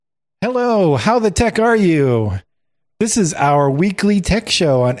Hello, how the tech are you? This is our weekly tech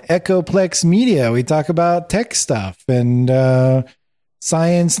show on Echoplex Media. We talk about tech stuff and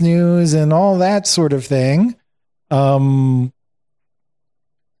science news and all that sort of thing. We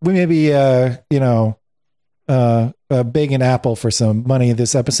may be, begging Apple for some money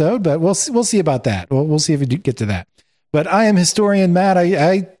this episode, but we'll see about that. We'll see if we do get to that. But I am historian Matt.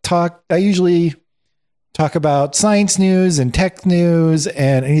 I usually talk about science news and tech news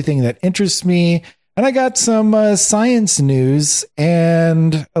and anything that interests me. And I got some science news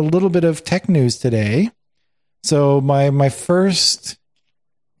and a little bit of tech news today. So my first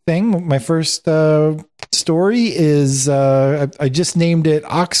story is I just named it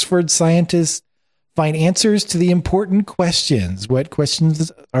Oxford Scientists Find Answers to the Important Questions. What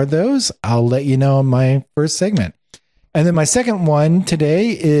questions are those? I'll let you know in my first segment. And then my second one today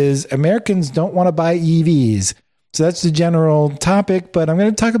is Americans don't want to buy EVs. So that's the general topic, but I'm going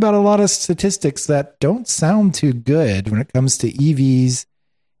to talk about a lot of statistics that don't sound too good when it comes to EVs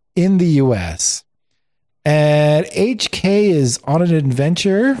in the US. And HK is on an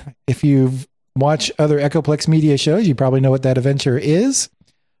adventure. If you've watched other Echoplex Media shows, you probably know what that adventure is.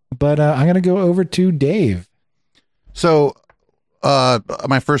 But I'm going to go over to Dave. So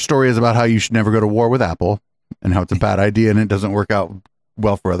my first story is about how you should never go to war with Apple and how it's a bad idea and it doesn't work out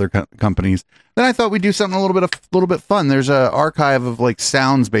well for other companies. Then I thought we'd do something a little bit fun. There's an archive of like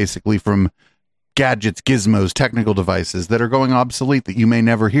sounds basically from gadgets, gizmos, technical devices that are going obsolete that you may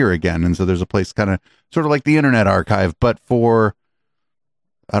never hear again. And so there's a place kind of sort of like the Internet Archive, but for,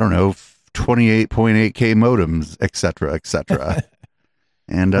 I don't know, 28.8K modems, et cetera, et cetera.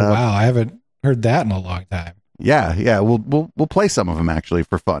 And wow, I haven't heard that in a long time. Yeah, we'll play some of them actually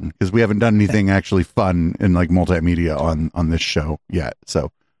for fun because we haven't done anything actually fun in like multimedia on this show yet.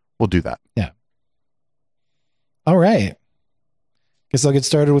 So we'll do that. Yeah. All right. Guess I'll get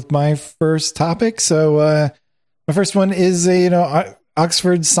started with my first topic. So my first one is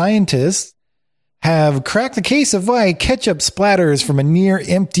Oxford scientists have cracked the case of why ketchup splatters from a near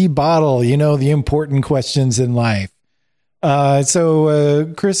empty bottle. You know, the important questions in life.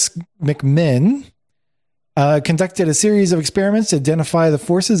 So Chris McMinn conducted a series of experiments to identify the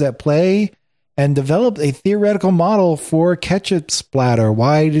forces at play and developed a theoretical model for ketchup splatter.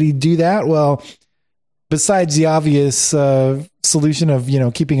 Why did he do that? Well, besides the obvious solution of,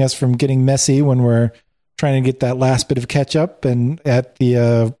 keeping us from getting messy when we're trying to get that last bit of ketchup and at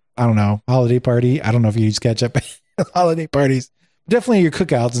the, holiday party. I don't know if you use ketchup at holiday parties. Definitely your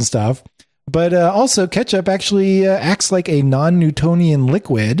cookouts and stuff. But also ketchup actually acts like a non-Newtonian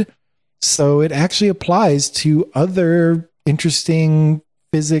liquid. So it actually applies to other interesting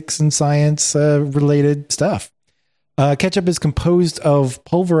physics and science related stuff. Ketchup is composed of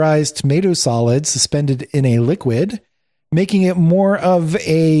pulverized tomato solids suspended in a liquid, making it more of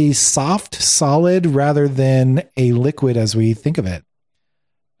a soft solid rather than a liquid as we think of it.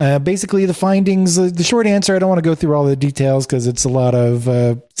 Basically, the findings, the short answer, I don't want to go through all the details because it's a lot of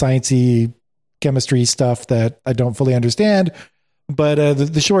sciencey chemistry stuff that I don't fully understand. But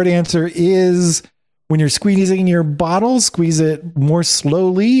the short answer is when you're squeezing your bottle, squeeze it more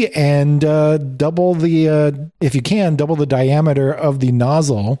slowly and double if you can, double the diameter of the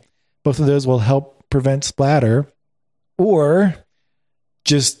nozzle. Both of those will help prevent splatter. Or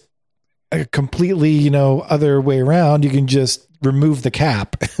just a completely, other way around, you can just remove the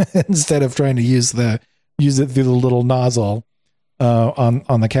cap instead of trying to use it through the little nozzle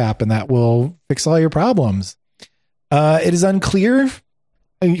on the cap, and that will fix all your problems. It is unclear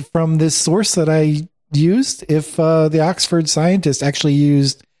from this source that I used if the Oxford scientists actually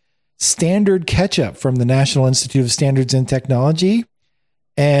used standard ketchup from the National Institute of Standards and Technology.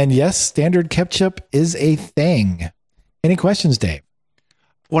 And yes, standard ketchup is a thing. Any questions, Dave?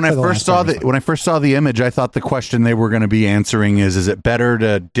 When I first saw the image, I thought the question they were going to be answering is it better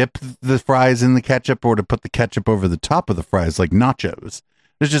to dip the fries in the ketchup or to put the ketchup over the top of the fries like nachos?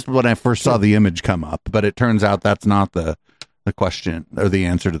 It's just when I first saw the image come up, but it turns out that's not the question or the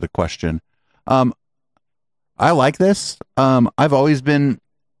answer to the question. I like this. I've always been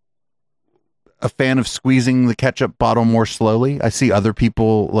a fan of squeezing the ketchup bottle more slowly. I see other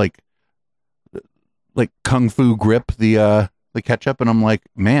people like kung fu grip the ketchup, and I'm like,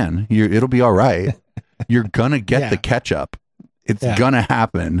 man, it'll be all right. You're gonna get the ketchup. It's gonna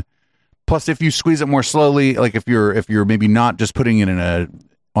happen. Plus, if you squeeze it more slowly, like if you're maybe not just putting it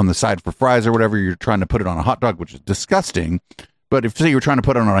on the side for fries or whatever, you're trying to put it on a hot dog, which is disgusting. But if say you're trying to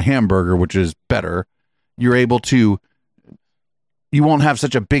put it on a hamburger, which is better, you're able to. You won't have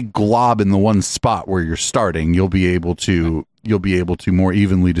such a big glob in the one spot where you're starting. You'll be able to more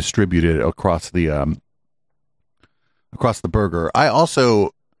evenly distribute it across the burger. I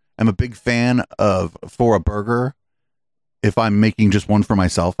also am a big fan of, for a burger, if I'm making just one for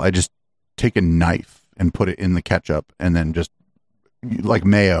myself, I just take a knife and put it in the ketchup and then just like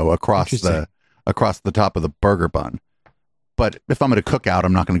mayo across the top of the burger bun. But if I'm at a cookout,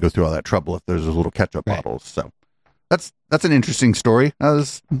 I'm not going to go through all that trouble if there's those little ketchup bottles. So that's an interesting story.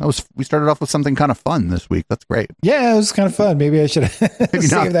 We started off with something kind of fun this week. That's great. Yeah, it was kind of fun. Maybe I should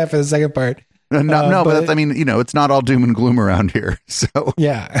save that for the second part. No, but I mean, it's not all doom and gloom around here. So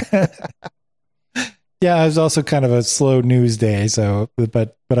yeah. Yeah, it was also kind of a slow news day. So,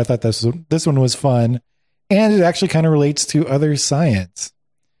 but I thought this one was fun, and it actually kind of relates to other science.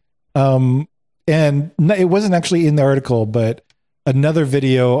 And it wasn't actually in the article, but another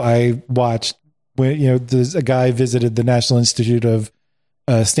video I watched when a guy visited the National Institute of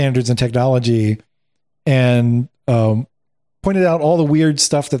Standards and Technology, and pointed out all the weird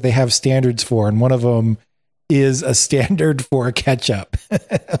stuff that they have standards for, and one of them is a standard for ketchup.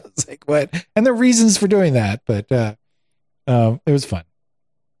 I was like, what? And there are reasons for doing that, but it was fun.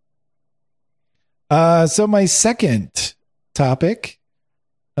 So my second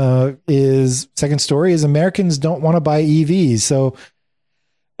story is Americans don't want to buy EVs. So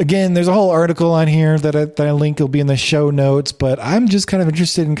again, there's a whole article on here that I link will be in the show notes, but I'm just kind of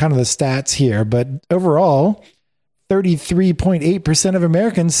interested in kind of the stats here. But overall, 33.8% of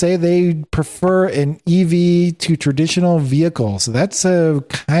Americans say they prefer an EV to traditional vehicles. So that's a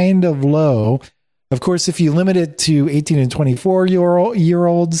kind of low. Of course, if you limit it to 18 and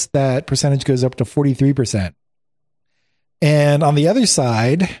 24-year-olds, that percentage goes up to 43%. And on the other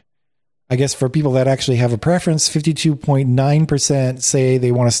side, I guess for people that actually have a preference, 52.9% say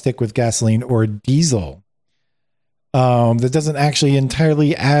they want to stick with gasoline or diesel. That doesn't actually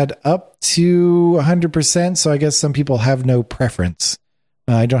entirely add up to 100%. So I guess some people have no preference.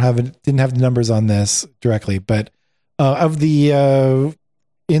 I didn't have the numbers on this directly, but of the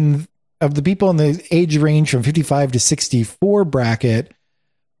people in the age range from 55 to 64 bracket,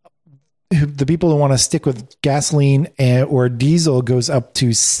 the people who want to stick with gasoline or diesel goes up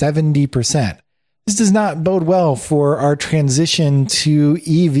to 70%. This does not bode well for our transition to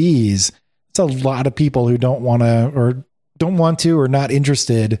EVs. It's a lot of people who don't want to or not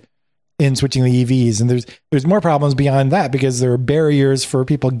interested in switching to EVs. And there's more problems beyond that because there are barriers for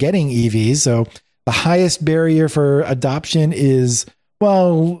people getting EVs. So the highest barrier for adoption is,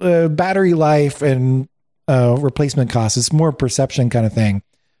 battery life and replacement costs. It's more perception kind of thing,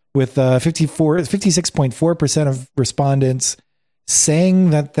 with 56.4% of respondents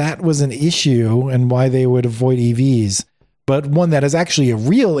saying that was an issue and why they would avoid EVs. But one that is actually a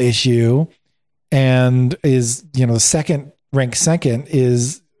real issue and is, second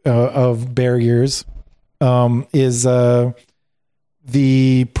is of barriers, is the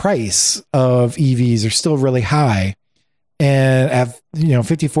price of EVs are still really high. And at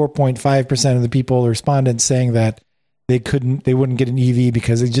 54.5% of the people, respondents, saying that they wouldn't get an EV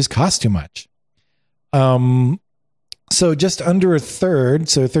because it just costs too much. So just under a third,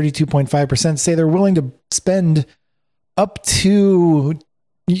 so 32.5%, say they're willing to spend up to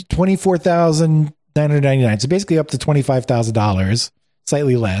 $24,999. So basically up to $25,000,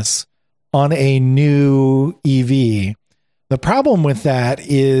 slightly less, on a new EV. The problem with that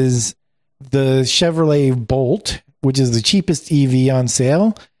is the Chevrolet Bolt, which is the cheapest EV on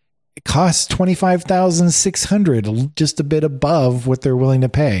sale, it costs $25,600, just a bit above what they're willing to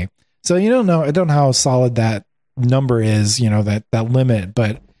pay. So I don't know how solid that number is, that limit,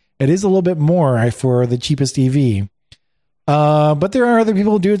 but it is a little bit more for the cheapest EV. But there are other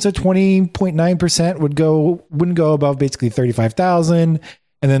people who do it. So 20.9% wouldn't go above basically 35,000.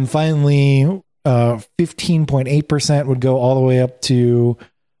 And then finally, 15.8% would go all the way up to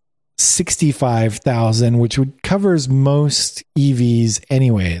 65,000, which covers most EVs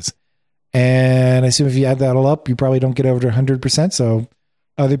anyways. And I assume if you add that all up, you probably don't get over to 100%. So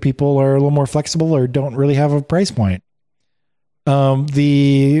other people are a little more flexible or don't really have a price point.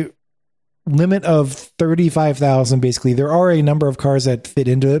 The limit of 35,000, basically, there are a number of cars that fit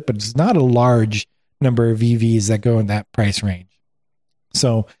into it, but it's not a large number of EVs that go in that price range.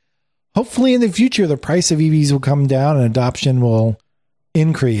 So hopefully in the future, the price of EVs will come down and adoption will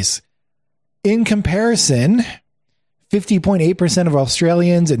increase. In comparison, 50.8% of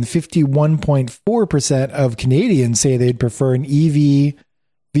Australians and 51.4% of Canadians say they'd prefer an EV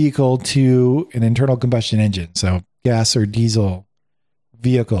vehicle to an internal combustion engine, so gas or diesel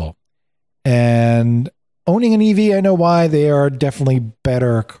vehicle. And owning an EV, I know why. They are definitely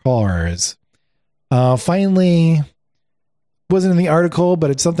better cars. Finally, wasn't in the article, but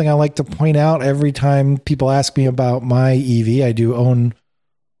it's something I like to point out every time people ask me about my EV. I do own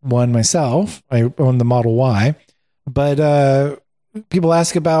one myself. I own the Model Y. But people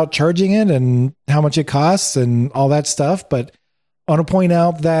ask about charging it and how much it costs and all that stuff. But I want to point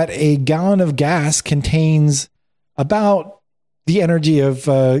out that a gallon of gas contains about the energy of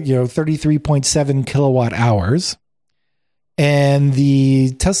 33.7 kilowatt hours. And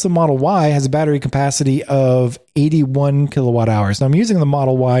the Tesla Model Y has a battery capacity of 81 kilowatt hours. Now I'm using the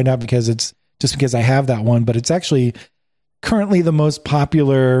Model Y not because it's just because I have that one, but it's actually currently the most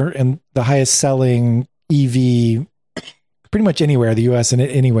popular and the highest selling EV pretty much anywhere, the US and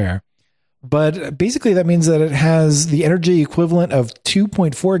anywhere. But basically that means that it has the energy equivalent of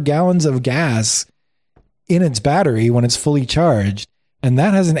 2.4 gallons of gas in its battery when it's fully charged. And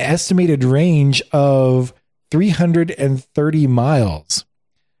that has an estimated range of 330 miles,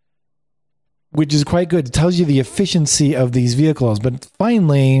 which is quite good. It tells you the efficiency of these vehicles. But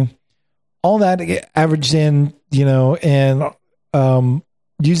finally, all that averaged in, and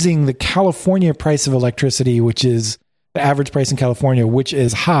using the California price of electricity, which is the average price in California, which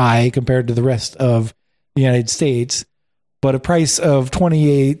is high compared to the rest of the United States, but a price of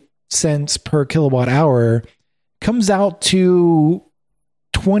 28 cents per kilowatt hour comes out to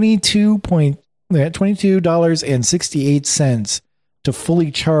 $22.68 to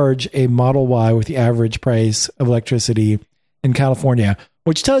fully charge a Model Y with the average price of electricity in California,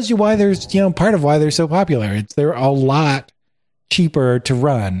 which tells you why there's, part of why they're so popular. They're a lot cheaper to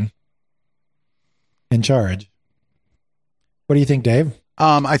run and charge. What do you think, Dave?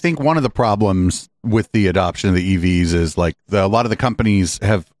 I think one of the problems with the adoption of the EVs is a lot of the companies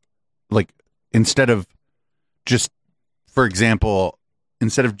have instead of just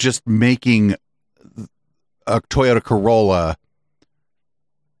making a Toyota Corolla,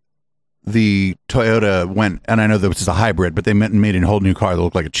 the Toyota went, and I know this is a hybrid, but they made a whole new car that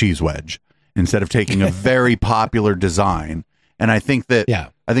looked like a cheese wedge instead of taking a very popular design. And I think that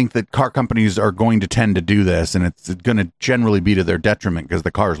car companies are going to tend to do this, and it's going to generally be to their detriment because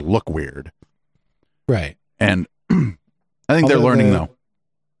the cars look weird. Right. And I think they're learning, though.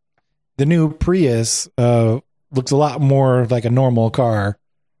 The new Prius looks a lot more like a normal car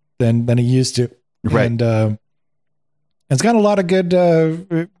than it used to. Right. And it's got a lot of good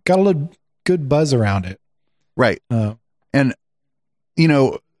buzz around it. Right. And,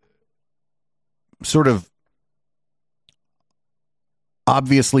 sort of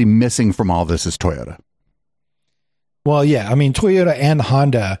obviously missing from all this is Toyota. Well, yeah, I mean, Toyota and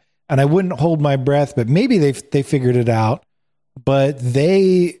Honda, and I wouldn't hold my breath, but maybe they figured it out, but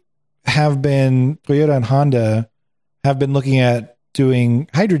Toyota and Honda have been looking at doing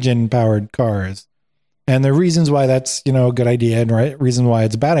hydrogen powered cars. And there are reasons why that's, a good idea and reason why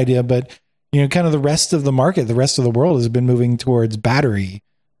it's a bad idea. But, kind of the rest of the market, the rest of the world has been moving towards battery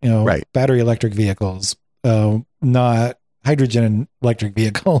electric vehicles, not hydrogen electric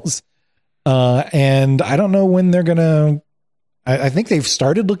vehicles. And I don't know when they're going to, I think they've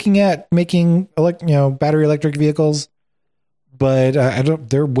started looking at making, battery electric vehicles, but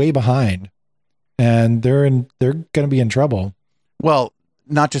they're way behind and they're going to be in trouble. Well,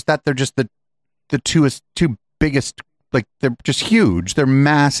 not just that, they're just the two biggest, they're just huge. They're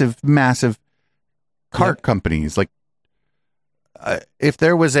massive car companies. If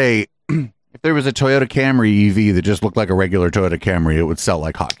there was a Toyota Camry EV that just looked like a regular Toyota Camry, it would sell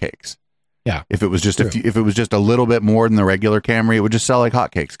like hotcakes. Yeah. If it was just if it was just a little bit more than the regular Camry, it would just sell like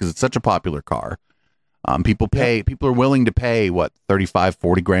hotcakes because it's such a popular car. People are willing to pay what, 35,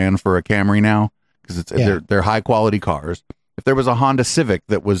 40 grand for a Camry now because they're high quality cars. If there was a Honda Civic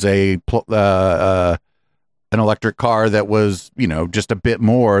that was an electric car that was, just a bit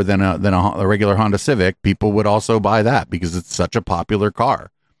more than a regular Honda Civic, people would also buy that because it's such a popular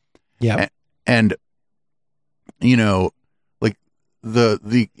car. Yeah. And the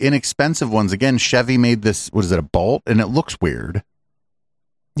inexpensive ones, again, Chevy made this, what is it, a Bolt, and it looks weird.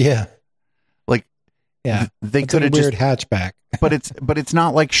 Yeah. Yeah. They could have weird hatchback. but it's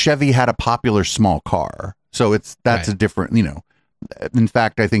not like Chevy had a popular small car. So that's a different, in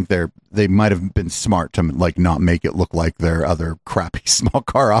fact, I think they might have been smart to not make it look like their other crappy small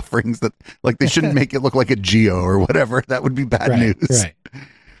car offerings that they shouldn't make it look like a Geo or whatever. That would be bad news. Right.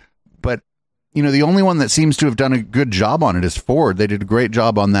 But the only one that seems to have done a good job on it is Ford. They did a great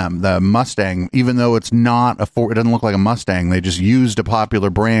job on the Mustang, even though it's not a Ford. It doesn't look like a Mustang. They just used a popular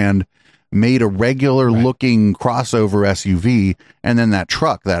brand, made a regular looking crossover SUV, and then that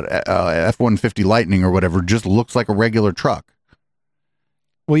truck, that F-150 Lightning or whatever, just looks like a regular truck.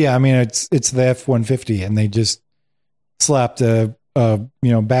 Well, yeah, I mean it's the F-150, and they just slapped a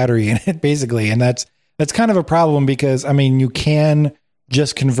battery in it basically, and that's kind of a problem because you can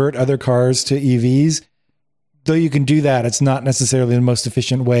just convert other cars to EVs, though you can do that. It's not necessarily the most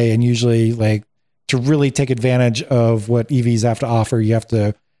efficient way, and usually to really take advantage of what EVs have to offer, you have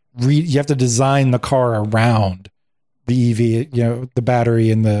to design the car around the EV, the battery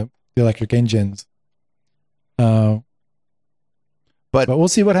and the electric engines. But we'll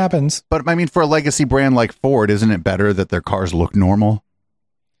see what happens. But I mean, for a legacy brand like Ford, isn't it better that their cars look normal?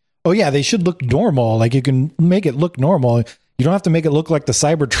 Oh yeah, they should look normal. Like you can make it look normal. You don't have to make it look like the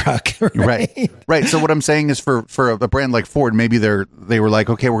Cybertruck. Right. So what I'm saying is for a brand like Ford, maybe they were like,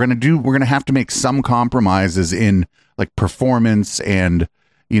 okay, we're going to have to make some compromises in like performance and,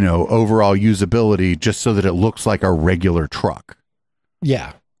 overall usability just so that it looks like a regular truck.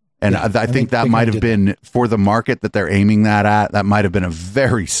 Yeah. And I think that might have been for the market that they're aiming that might have been a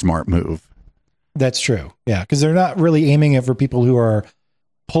very smart move. That's true. Yeah. Because they're not really aiming it for people who are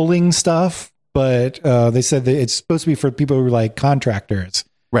pulling stuff, but they said that it's supposed to be for people who are like contractors,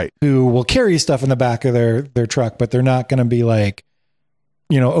 right? Who will carry stuff in the back of their truck, but they're not going to be like,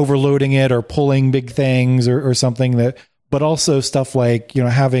 overloading it or pulling big things or something that, but also stuff like,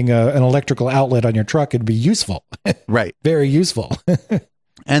 having an electrical outlet on your truck would be useful. Right. Very useful.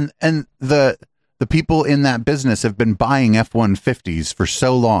 And the people in that business have been buying F-150s for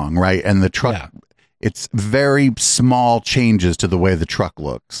so long, right? And the truck, it's very small changes to the way the truck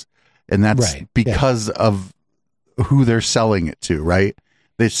looks. And that's because of who they're selling it to, right?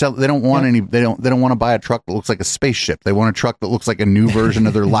 They don't want they don't want to buy a truck that looks like a spaceship. They want a truck that looks like a new version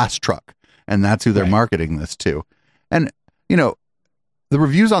of their last truck. And that's who they're marketing this to. And, the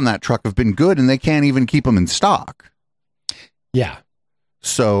reviews on that truck have been good and they can't even keep them in stock. Yeah.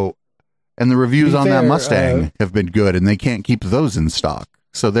 So, and the reviews on that Mustang have been good and they can't keep those in stock.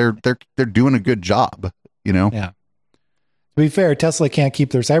 So they're doing a good job, Yeah. To be fair, Tesla can't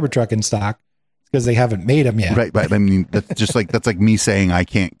keep their Cybertruck in stock because they haven't made them yet. Right. But I mean, that's like me saying I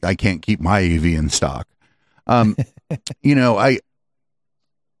can't keep my EV in stock.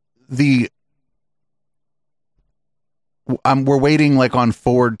 We're waiting like on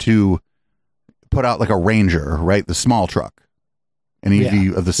Ford to put out like a Ranger, right? The small truck, an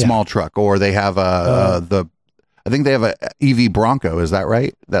EV of the small truck, or they have I think they have a EV Bronco. Is that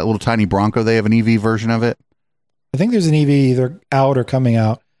right? That little tiny Bronco, they have an EV version of it. I think there's an EV either out or coming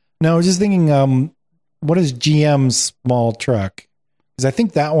out. No, I was just thinking, what is GM's small truck? Because I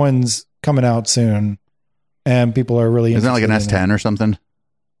think that one's coming out soon, and people are really. Isn't that like an S10 or something?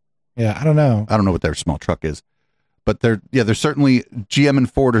 Yeah, I don't know. I don't know what their small truck is, but they're certainly GM and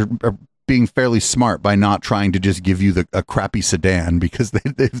Ford are being fairly smart by not trying to just give you a crappy sedan because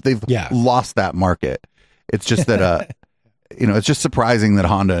they've lost that market. It's just that it's just surprising that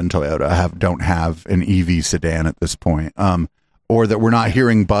Honda and Toyota don't have an EV sedan at this point, or that we're not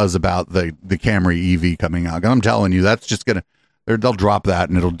hearing buzz about the Camry EV coming out. I'm telling you, that's just they'll drop that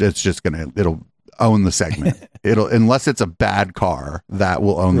and it'll own the segment. Unless it's a bad car, that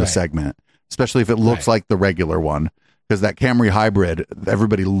will own the segment, especially if it looks like the regular one, because that Camry hybrid,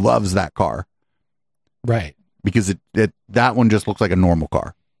 everybody loves that car, right? Because that one just looks like a normal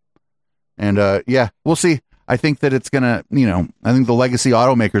car. And we'll see. I think that it's gonna, I think the legacy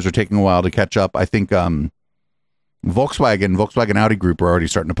automakers are taking a while to catch up. I think Volkswagen Audi Group are already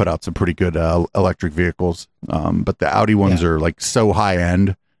starting to put out some pretty good electric vehicles. But the Audi ones are like so high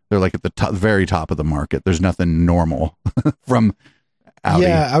end. They're like at the very top of the market. There's nothing normal from Audi.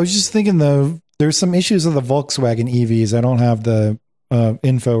 Yeah, I was just thinking though, there's some issues with the Volkswagen EVs. I don't have the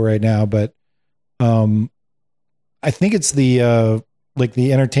info right now, but I think it's the like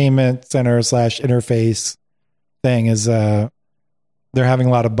the entertainment center / interface thing is they're having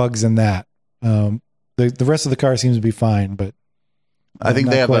a lot of bugs in that. The rest of the car seems to be fine, but I think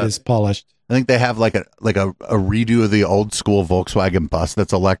they have as polished. I think they have like a redo of the old school Volkswagen bus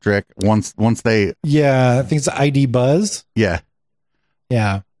that's electric. Once they I think it's the ID Buzz. Yeah.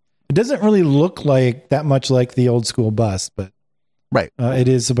 It doesn't really look like that much like the old school bus, but it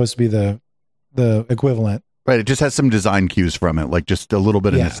is supposed to be the equivalent. Right, it just has some design cues from it, like just a little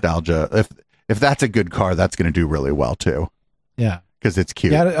bit of nostalgia. If that's a good car, that's going to do really well too. Yeah, because it's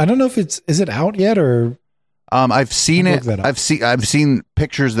cute. Yeah, I don't know if is it out yet or. I've seen it. I've seen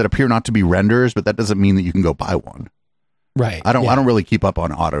pictures that appear not to be renders, but that doesn't mean that you can go buy one. Right. I don't really keep up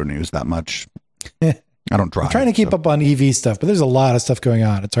on auto news that much. I don't drive. I'm trying to keep up on EV stuff, but there's a lot of stuff going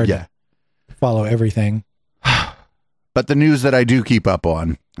on. It's hard to follow everything. But the news that I do keep up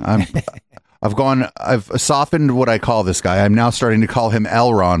on, I've softened what I call this guy. I'm now starting to call him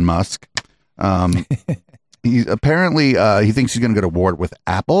Elon Musk. He apparently he thinks he's going to go to war with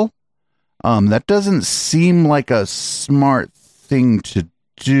Apple. That doesn't seem like a smart thing to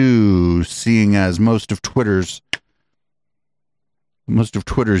do, seeing as most of Twitter's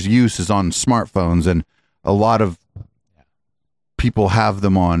use is on smartphones, and a lot of people have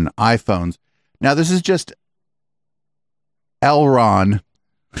them on iPhones. Now, this is just Elron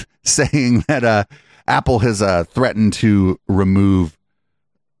saying that Apple has threatened to remove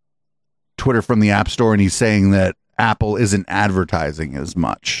Twitter from the App Store, and he's saying that Apple isn't advertising as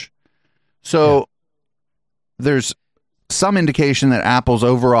much. So there's some indication that Apple's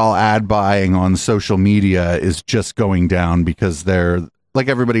overall ad buying on social media is just going down because they're, like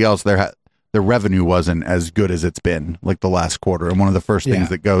everybody else, their revenue wasn't as good as it's been like the last quarter. And one of the first things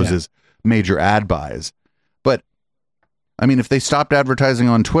that goes is major ad buys. But I mean, if they stopped advertising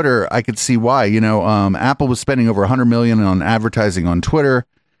on Twitter, I could see why. Apple was spending over $100 million on advertising on Twitter.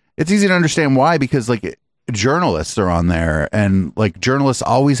 It's easy to understand why, because like journalists are on there, and like journalists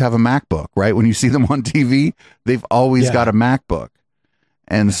always have a MacBook, right? When you see them on TV, they've always got a MacBook.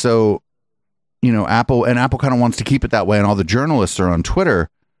 And so, Apple kind of wants to keep it that way, and all the journalists are on Twitter.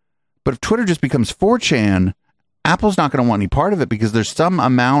 But if Twitter just becomes 4chan, Apple's not going to want any part of it, because there's some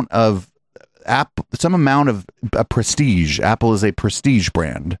amount of prestige. Apple is a prestige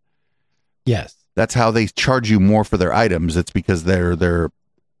brand. Yes. That's how they charge you more for their items. It's because they're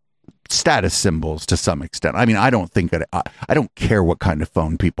status symbols to some extent. I mean, I don't care what kind of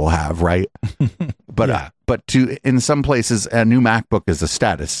phone people have, right? But in some places, a new MacBook is a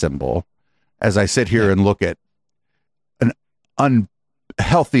status symbol. As I sit here and look at an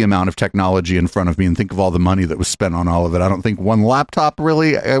unhealthy amount of technology in front of me and think of all the money that was spent on all of it, I don't think one laptop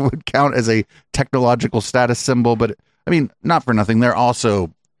really would count as a technological status symbol. But I mean, not for nothing, they're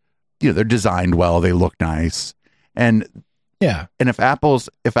also, they're designed well, they look nice. And if Apple's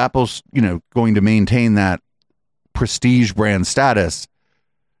going to maintain that prestige brand status,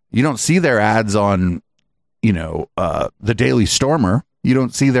 you don't see their ads on the Daily Stormer. You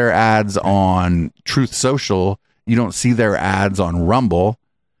don't see their ads on Truth Social. You don't see their ads on Rumble.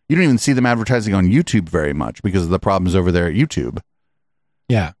 You don't even see them advertising on YouTube very much because of the problems over there at YouTube.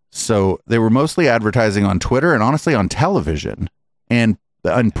 Yeah. So they were mostly advertising on Twitter and honestly on television and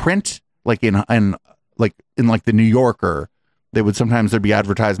on print, like in like the New Yorker. There'd be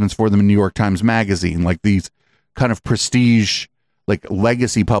advertisements for them in New York Times Magazine, like these kind of prestige, like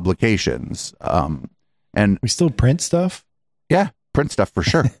legacy publications. And we still print stuff. Yeah, print stuff for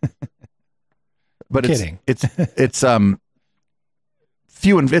sure. But it's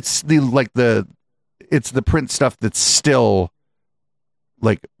few, and it's the print stuff that's still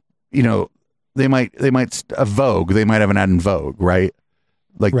like, they might Vogue. They might have an ad in Vogue, right?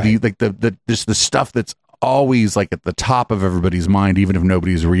 Like just the stuff that's always like at the top of everybody's mind, even if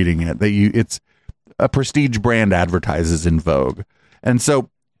nobody's reading it. It's a prestige brand advertises in Vogue, and so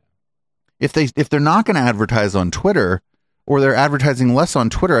if they're not going to advertise on Twitter, or they're advertising less on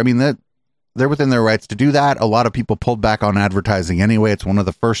Twitter, I mean that they're within their rights to do that. A lot of people pulled back on advertising anyway. It's one of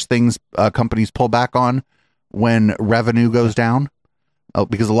the first things companies pull back on when revenue goes down.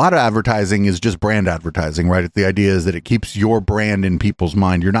 Because a lot of advertising is just brand advertising, right? The idea is that it keeps your brand in people's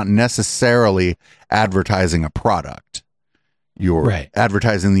mind. You're not necessarily advertising a product. You're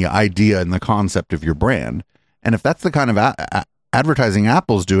advertising the idea and the concept of your brand. And if that's the kind of advertising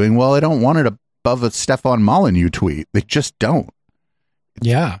Apple's doing, well, they don't want it above a Stefan Molyneux tweet. They just don't.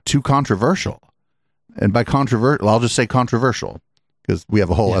 It's too controversial. And by controversial, I'll just say controversial, because we have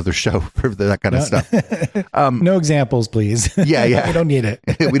a whole other show for that kind of stuff. No examples, please. Yeah. We don't need it.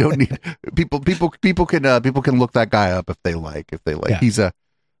 We don't need people can look that guy up if they like. Yeah. He's but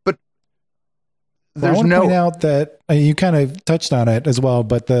I want to point out that you kind of touched on it as well,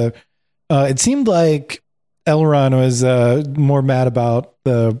 but it seemed like Elron was more mad about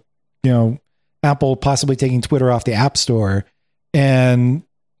the Apple possibly taking Twitter off the App Store, and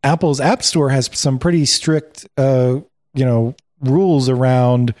Apple's App Store has some pretty strict rules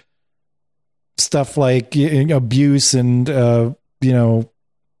around stuff like abuse and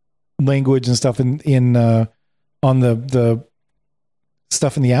language and stuff in on the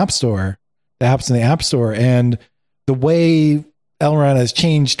stuff in the App Store, the apps in the App Store. And the way Elron has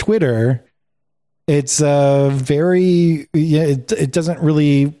changed Twitter, it's it doesn't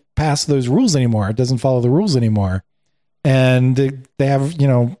really pass those rules anymore. It doesn't follow the rules anymore, and they have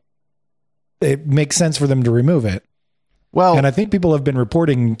it makes sense for them to remove it. Well, and I think people have been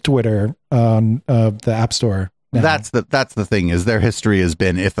reporting Twitter on the App Store now. That's the thing, is their history has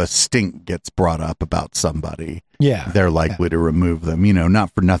been, if a stink gets brought up about somebody, they're likely to remove them.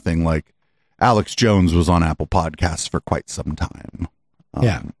 Not for nothing, like Alex Jones was on Apple Podcasts for quite some time.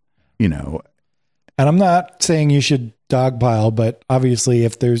 And I'm not saying you should dogpile, but obviously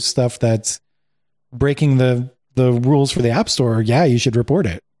if there's stuff that's breaking the rules for the App Store, you should report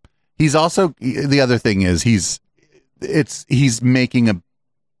it. He's also, the other thing is he's making a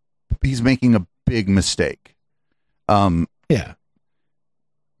big mistake.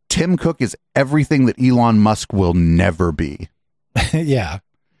 Tim Cook is everything that Elon Musk will never be. Yeah,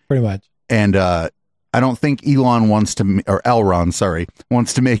 pretty much. And I don't think Elon wants to, or Elron, sorry,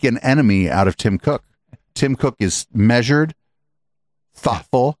 wants to make an enemy out of Tim Cook. Tim Cook is measured,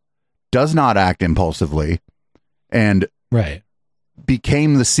 thoughtful, does not act impulsively, and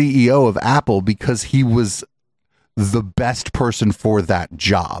became the CEO of Apple because he was the best person for that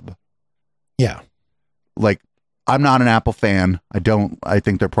job. Yeah. Like, I'm not an Apple fan. I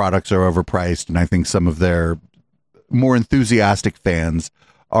think their products are overpriced, and I think some of their more enthusiastic fans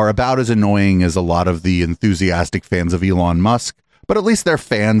are about as annoying as a lot of the enthusiastic fans of Elon Musk, but at least they're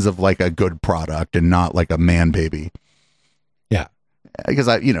fans of like a good product and not like a man baby. Yeah. Because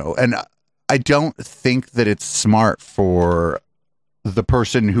and I don't think that it's smart for the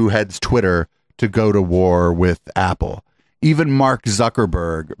person who heads Twitter to go to war with Apple. Even Mark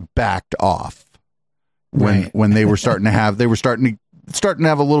Zuckerberg backed off when they were starting to have a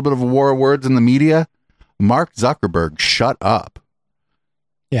little bit of a war of words in the media. Mark Zuckerberg shut up.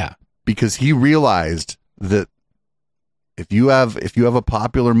 Yeah. Because he realized that if you have a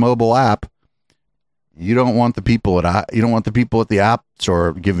popular mobile app, you don't want the people at the App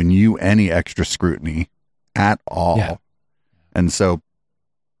Store giving you any extra scrutiny at all. Yeah. And so,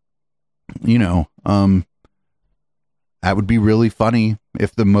 that would be really funny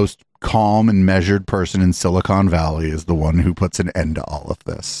if the most calm and measured person in Silicon Valley is the one who puts an end to all of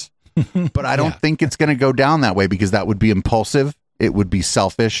this. But I don't think it's going to go down that way, because that would be impulsive. It would be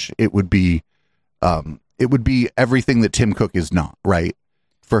selfish. It would be everything that Tim Cook is not, right?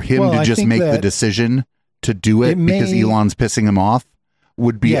 For him to just make the decision to do it because Elon's pissing him off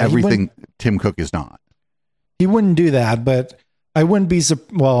would be everything Tim Cook is not. He wouldn't do that, but I wouldn't be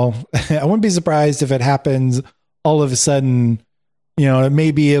I wouldn't be surprised if it happens all of a sudden. It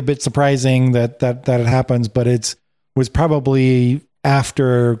may be a bit surprising that it happens, but was probably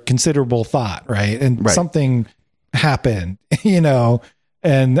after considerable thought, right? And something happened,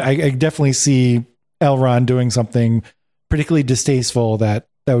 and I definitely see Elron doing something particularly distasteful that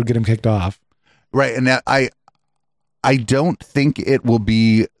would get him kicked off. Right. And I don't think it will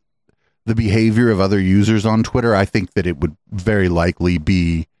be the behavior of other users on Twitter. I think that it would very likely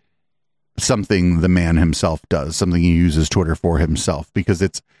be something the man himself does, something he uses Twitter for himself, because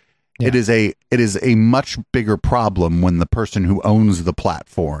it is a much bigger problem when the person who owns the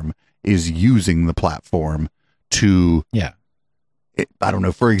platform is using the platform to, I don't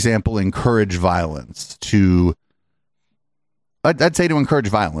know, for example, encourage violence, I'd say to encourage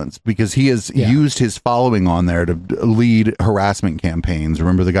violence, because he has used his following on there to lead harassment campaigns.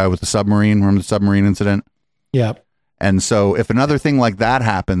 Remember the guy with the submarine? Remember the submarine incident? Yeah. And so if another thing like that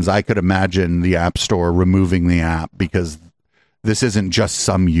happens, I could imagine the App Store removing the app, because this isn't just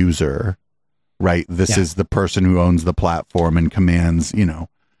some user, right? This is the person who owns the platform and commands,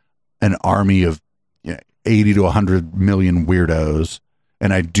 an army of 80 to 100 million weirdos.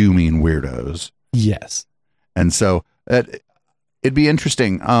 And I do mean weirdos. Yes. And so it'd be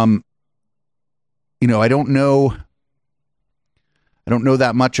interesting. I don't know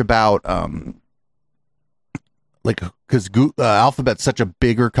that much about, because Alphabet's such a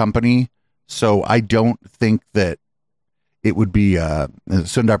bigger company, so I don't think that it would be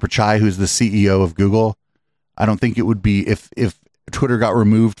Sundar Pichai, who's the CEO of Google. I don't think it would be if Twitter got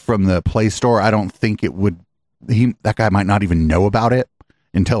removed from the Play Store. I don't think it would. That guy might not even know about it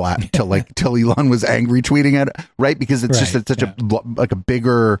until Elon was angry tweeting at it, right? Because it's just such a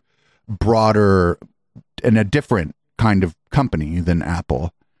bigger, broader, and a different kind of company than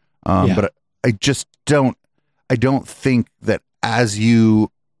Apple. But I just don't. I don't think that as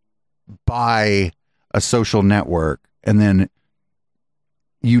you buy a social network and then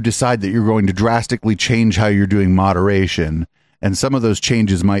you decide that you're going to drastically change how you're doing moderation, and some of those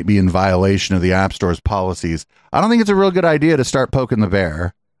changes might be in violation of the App Store's policies, I don't think it's a real good idea to start poking the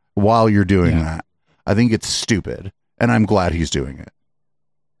bear while you're doing that. I think it's stupid, and I'm glad he's doing it.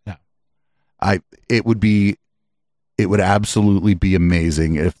 Yeah. It would absolutely be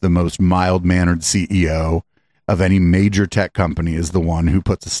amazing if the most mild-mannered CEO of any major tech company is the one who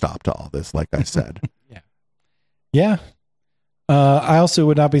puts a stop to all this, like I said. Yeah. I also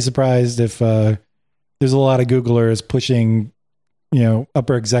would not be surprised if there's a lot of Googlers pushing,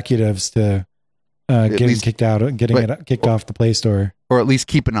 upper executives to getting kicked out, kicked off the Play Store. Or at least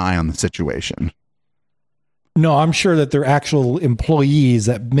keep an eye on the situation. No, I'm sure that they're actual employees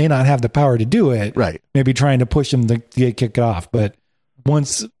that may not have the power to do it. Right. Maybe trying to push them to get kicked off. But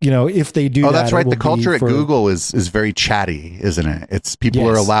once, if they do that. Oh, that's right. The culture at Google is very chatty, isn't it? It's people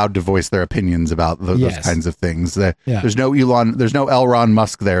are allowed to voice their opinions about those kinds of things. There's no Elon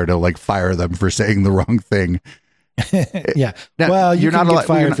Musk there to fire them for saying the wrong thing. Yeah. Now, Well, you're not get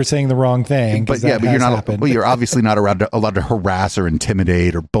fired not, for saying the wrong thing. But yeah, but you're not. Happened. Well, you're obviously not allowed to harass or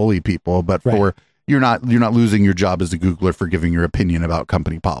intimidate or bully people. But for you're not losing your job as a Googler for giving your opinion about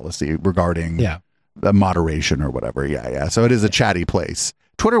company policy regarding the moderation or whatever. Yeah. So it is a chatty place.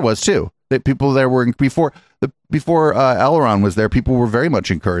 Twitter was too. That people there were before Elon was there. People were very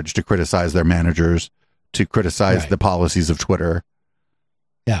much encouraged to criticize their managers, to criticize the policies of Twitter.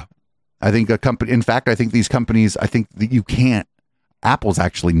 Yeah. I think in fact, I think these companies, I think that you can't, Apple's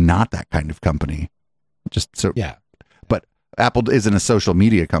actually not that kind of company. Just so, but Apple isn't a social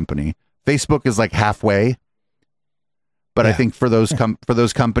media company. Facebook is like halfway. But I think for those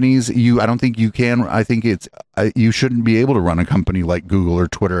companies, I don't think you can. I think you shouldn't be able to run a company like Google or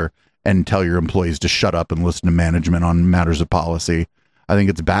Twitter and tell your employees to shut up and listen to management on matters of policy. I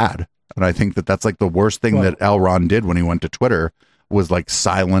think it's bad. And I think that's like the worst thing that Elron did when he went to Twitter was like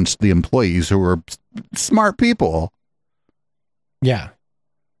silence the employees who were smart people. Yeah.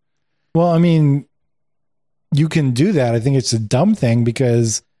 Well, I mean, you can do that. I think it's a dumb thing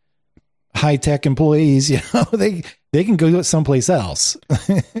because high-tech employees, they can go someplace else.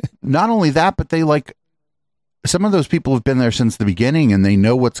 Not only that, but they some of those people have been there since the beginning and they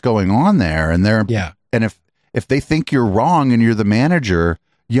know what's going on there. And and if they think you're wrong and you're the manager,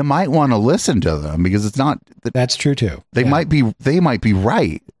 you might want to listen to them because it's not. That's true too. They might be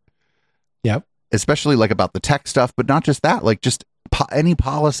right. Yep. Especially about the tech stuff, but not just that, just any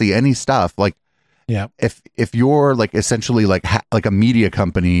policy, any stuff. If you're essentially like a media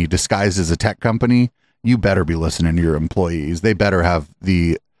company disguised as a tech company, you better be listening to your employees. They better have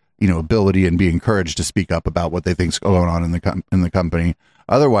the, ability and be encouraged to speak up about what they think's going on in the company.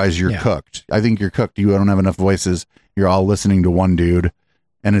 Otherwise, you're cooked. I think you're cooked. You don't have enough voices. You're all listening to one dude,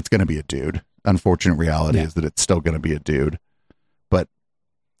 and it's going to be a dude. Unfortunate reality is that it's still going to be a dude. But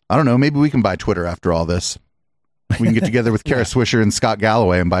I don't know. Maybe we can buy Twitter after all this. We can get together with Kara Swisher and Scott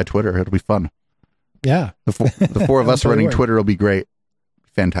Galloway and buy Twitter. It'll be fun. Yeah. The four of us running Twitter will be great.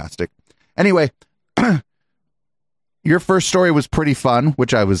 Fantastic. Anyway, your first story was pretty fun,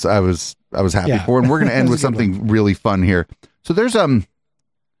 which I was happy for, and we're going to end with something really fun here. So there's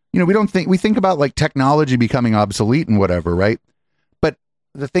we think about technology becoming obsolete and whatever, right? But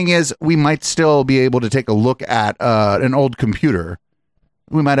the thing is, we might still be able to take a look at an old computer.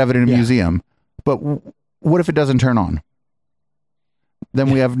 We might have it in a museum, but what if it doesn't turn on? Then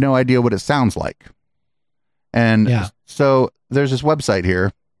we have no idea what it sounds like. And so there's this website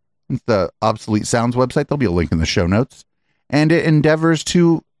here. It's the Obsolete Sounds website. There'll be a link in the show notes. And it endeavors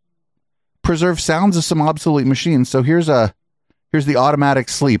to preserve sounds of some obsolete machines. So here's the automatic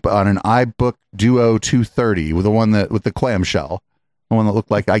sleep on an iBook Duo 230 with the clamshell, the one that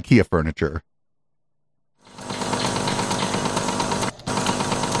looked like IKEA furniture.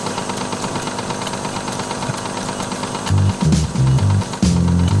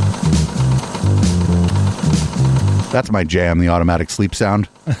 That's my jam, the automatic sleep sound.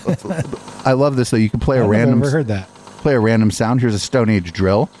 I love this though. You can play a random. I've never heard that. Play a random sound. Here's a Stone Age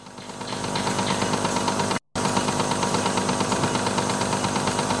drill.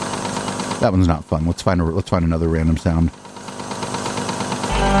 That one's not fun. Let's find another random sound.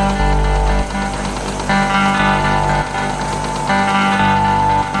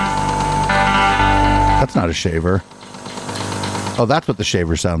 That's not a shaver. Oh, that's what the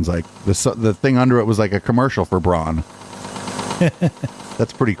shaver sounds like. The thing under it was like a commercial for Braun.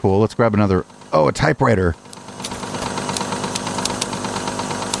 That's pretty cool. Let's grab another. Oh, a typewriter.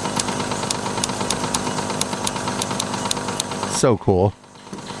 So cool.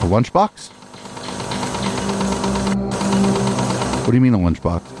 A lunchbox? What do you mean a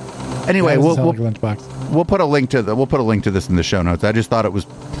lunchbox? Anyway, we'll put a link to this in the show notes. I just thought it was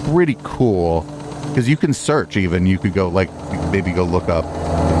pretty cool. Because you can search even. You could go, maybe go look up.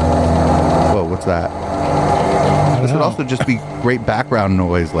 Whoa, what's that? This would also just be great background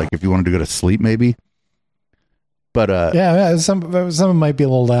noise, if you wanted to go to sleep, maybe. But, some of them might be a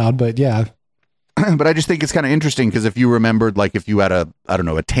little loud, but yeah. But I just think it's kind of interesting because if you remembered, if you had a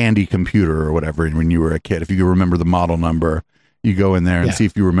Tandy computer or whatever when you were a kid, if you could remember the model number, you go in there and see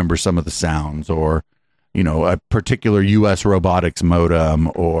if you remember some of the sounds or, a particular U.S. robotics modem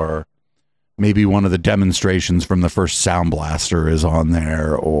or maybe one of the demonstrations from the first Sound Blaster is on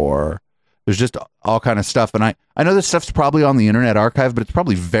there, or there's just all kind of stuff. And I know this stuff's probably on the Internet Archive, but it's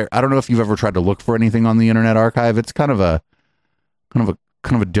probably I don't know if you've ever tried to look for anything on the Internet Archive. It's kind of a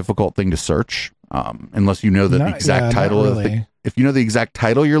difficult thing to search, unless you know the exact title of the. If you know the exact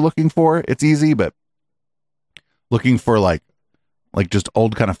title you're looking for, it's easy. But looking for like just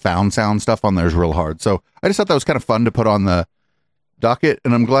old kind of found sound stuff on there is real hard. So I just thought that was kind of fun to put on the docket,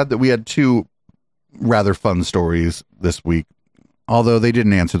 and I'm glad that we had two rather fun stories this week, although they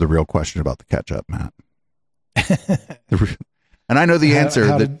didn't answer the real question about the ketchup, Matt. And I know the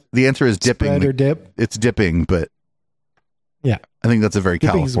answer. The answer is dipping. Spread or dip? It's dipping, but yeah, I think that's a very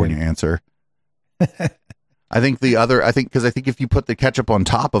California answer. I think if you put the ketchup on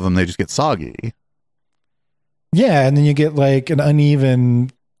top of them, they just get soggy. Yeah, and then you get like an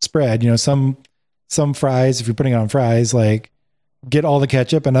uneven spread. You know, some fries, if you're putting it on fries, like get all the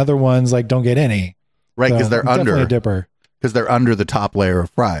ketchup, and other ones like don't get any. Right, because they're under a dipper. Because they're under the top layer of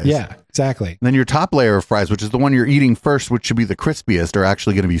fries. Yeah, exactly. And then your top layer of fries, which is the one you're eating first, which should be the crispiest, are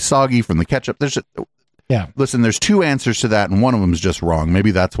actually going to be soggy from the ketchup. Listen, there's two answers to that, and one of them is just wrong. Maybe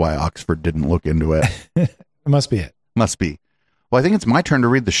that's why Oxford didn't look into it. It must be it. Must be. Well, I think it's my turn to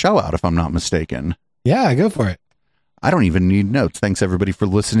read the show out, if I'm not mistaken. Yeah, go for it. I don't even need notes. Thanks, everybody, for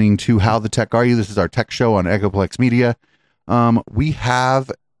listening to How the Tech Are You? This is our tech show on Echoplex Media. We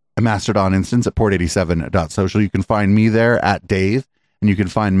have a Mastodon instance at port87.social. You can find me there at Dave, and you can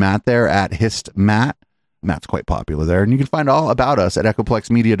find Matt there at HistMatt. Matt's quite popular there. And you can find all about us at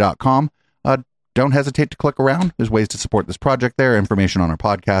echoplexmedia.com. Don't hesitate to click around. There's ways to support this project there, information on our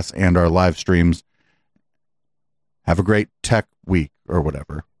podcasts and our live streams. Have a great tech week or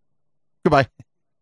whatever. Goodbye.